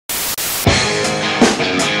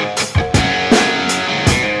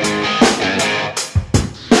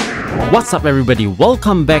What's up everybody,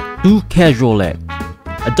 welcome back to Casual Lab.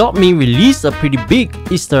 Adopt Me released a pretty big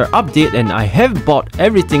Easter update and I have bought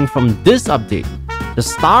everything from this update. The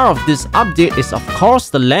star of this update is of course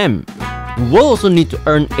the lamp. You will also need to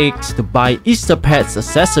earn eggs to buy Easter pets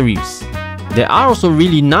accessories. There are also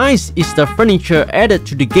really nice Easter furniture added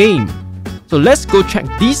to the game. So let's go check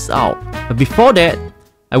these out. But before that,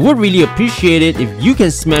 I would really appreciate it if you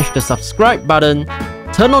can smash the subscribe button,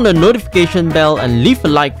 turn on the notification bell and leave a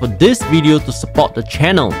like for this video to support the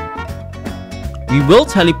channel. We will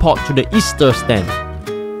teleport to the Easter stand.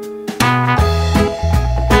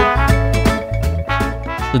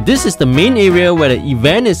 So this is the main area where the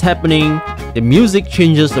event is happening. The music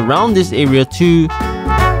changes around this area too.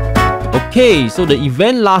 Okay, so the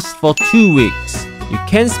event lasts for 2 weeks. You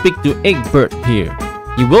can speak to Eggbird here.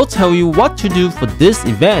 He will tell you what to do for this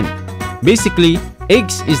event. Basically,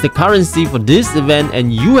 eggs is the currency for this event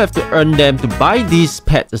and you have to earn them to buy these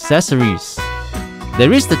pet accessories.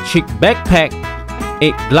 There is the chick backpack,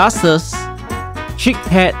 egg glasses, chick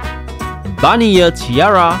hat, bunny ear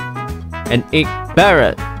tiara, and egg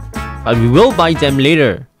Barrette, but we will buy them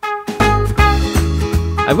later.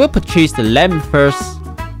 I will purchase the lamp first.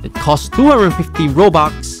 It costs 250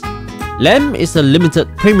 Robux. Lamp is a limited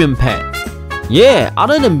premium pet. Yeah,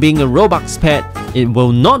 other than being a Robux pet, it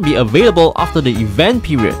will not be available after the event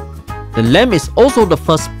period. The lamp is also the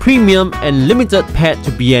first premium and limited pet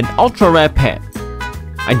to be an ultra rare pet.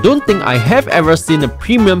 I don't think I have ever seen a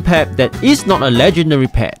premium pet that is not a legendary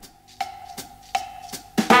pet.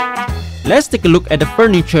 Let's take a look at the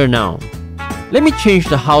furniture now. Let me change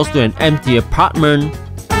the house to an empty apartment.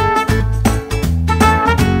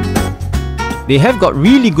 They have got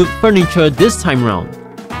really good furniture this time round.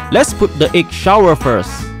 Let's put the egg shower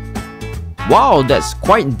first. Wow, that's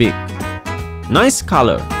quite big. Nice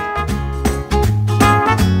color.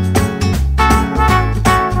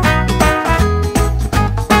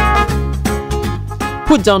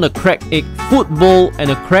 Put down the cracked egg food bowl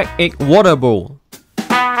and a cracked egg water bowl.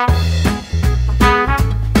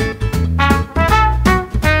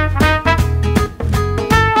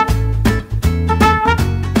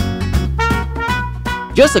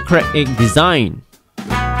 Just a cracked egg design.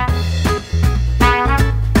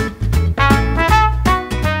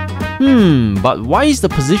 But why is the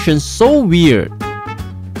position so weird?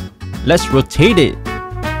 Let's rotate it.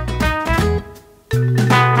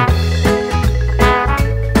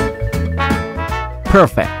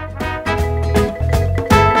 Perfect.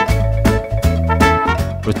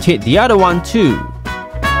 Rotate the other one too.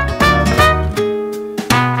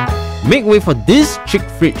 Make way for this chick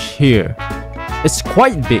fridge here. It's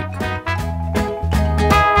quite big.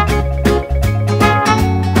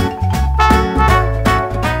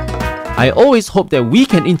 I always hope that we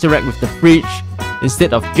can interact with the fridge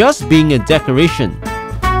instead of just being a decoration.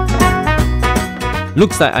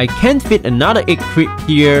 Looks like I can fit another egg crate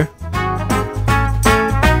here.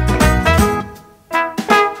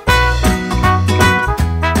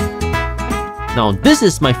 Now this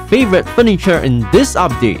is my favorite furniture in this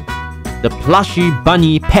update, the plushy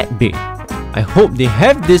bunny pet bed. I hope they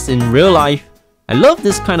have this in real life. I love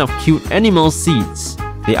this kind of cute animal seats.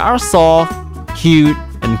 They are soft, cute,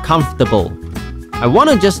 and comfortable. I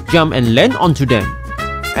wanna just jump and land onto them.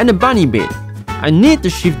 And the bunny bed. I need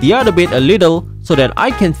to shift the other bed a little so that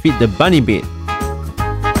I can fit the bunny bed.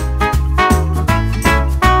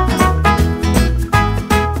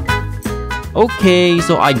 Okay,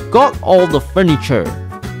 so I got all the furniture.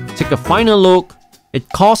 Take a final look. It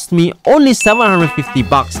cost me only 750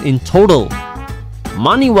 bucks in total.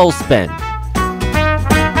 Money well spent.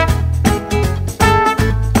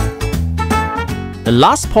 The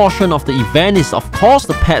last portion of the event is of course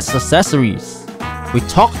the pets accessories. We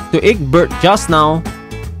talked to Eggbird just now.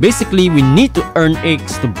 Basically, we need to earn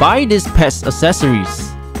eggs to buy these pets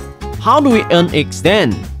accessories. How do we earn eggs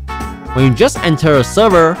then? When you just enter a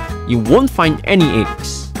server, you won't find any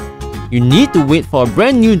eggs. You need to wait for a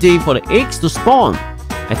brand new day for the eggs to spawn.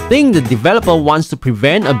 I think the developer wants to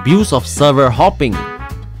prevent abuse of server hopping.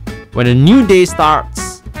 When a new day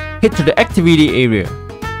starts, head to the activity area.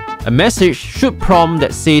 A message should prompt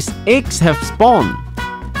that says eggs have spawned.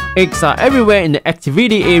 Eggs are everywhere in the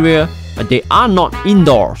activity area, but they are not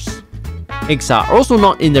indoors. Eggs are also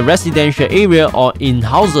not in the residential area or in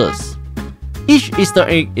houses. Each Easter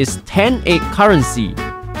egg is 10 egg currency.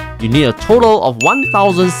 You need a total of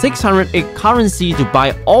 1,600 egg currency to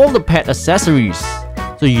buy all the pet accessories.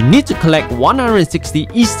 So you need to collect 160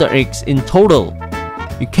 Easter eggs in total.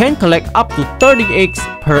 You can collect up to 30 eggs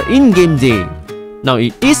per in-game day. Now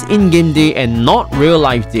it is in-game day and not real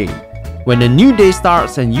life day. When the new day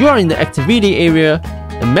starts and you are in the activity area,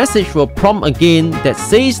 the message will prompt again that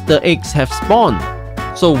says the eggs have spawned.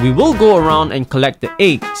 So we will go around and collect the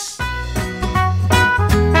eggs.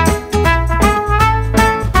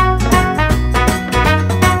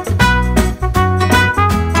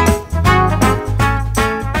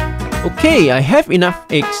 Okay, I have enough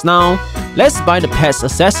eggs now. Let's buy the pet's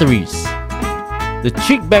accessories. The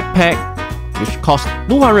chick backpack, which costs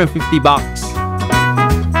 250 bucks.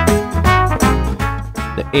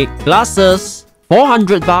 The egg glasses,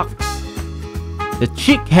 400 bucks. The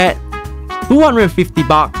chick hat, 250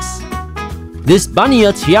 bucks. This bunny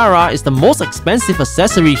ear tiara is the most expensive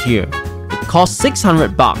accessory here. It costs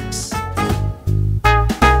 600 bucks.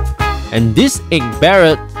 And this egg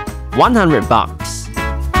Barrette, 100 bucks.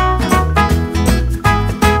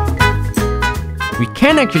 We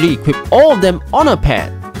can actually equip all of them on a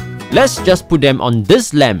pet. Let's just put them on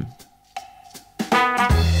this lamp.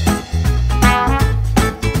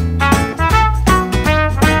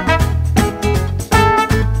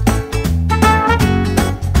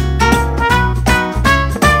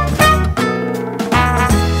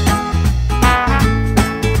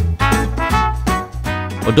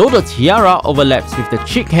 Although the tiara overlaps with the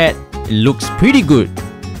chick head, it looks pretty good.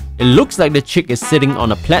 It looks like the chick is sitting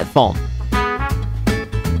on a platform.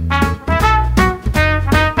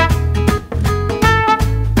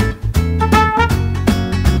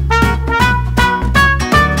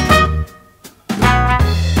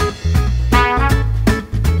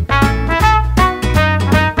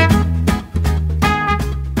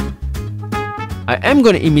 I am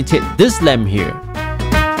going to imitate this lamp here.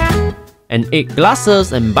 And egg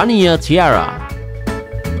glasses and bunny ear tiara.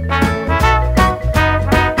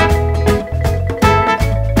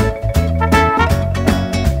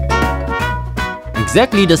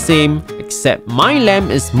 Exactly the same, except my lamp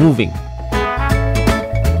is moving.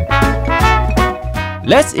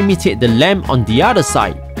 Let's imitate the lamp on the other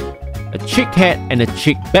side. A chick hat and a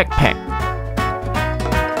chick backpack.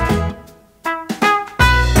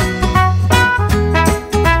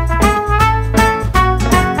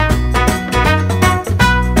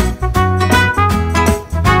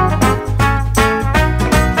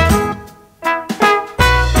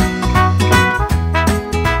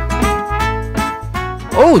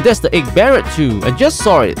 Oh, that's the egg Barrette too. I just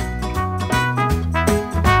saw it.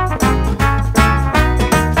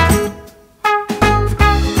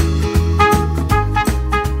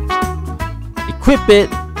 Equip it.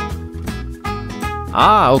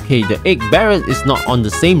 Ah, okay, the egg Barrette is not on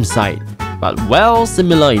the same side, but well,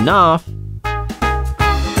 similar enough.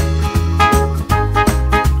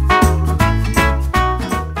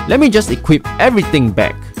 Let me just equip everything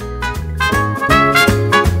back.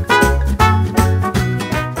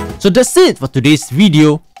 So that's it for today's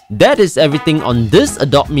video. That is everything on this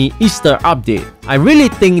Adopt Me Easter update. I really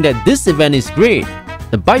think that this event is great.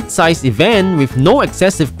 The bite-sized event with no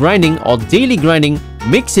excessive grinding or daily grinding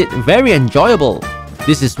makes it very enjoyable.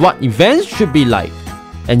 This is what events should be like.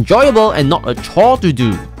 Enjoyable and not a chore to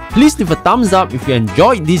do. Please leave a thumbs up if you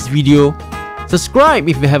enjoyed this video. Subscribe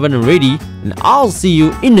if you haven't already, and I'll see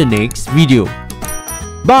you in the next video.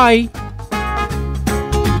 Bye!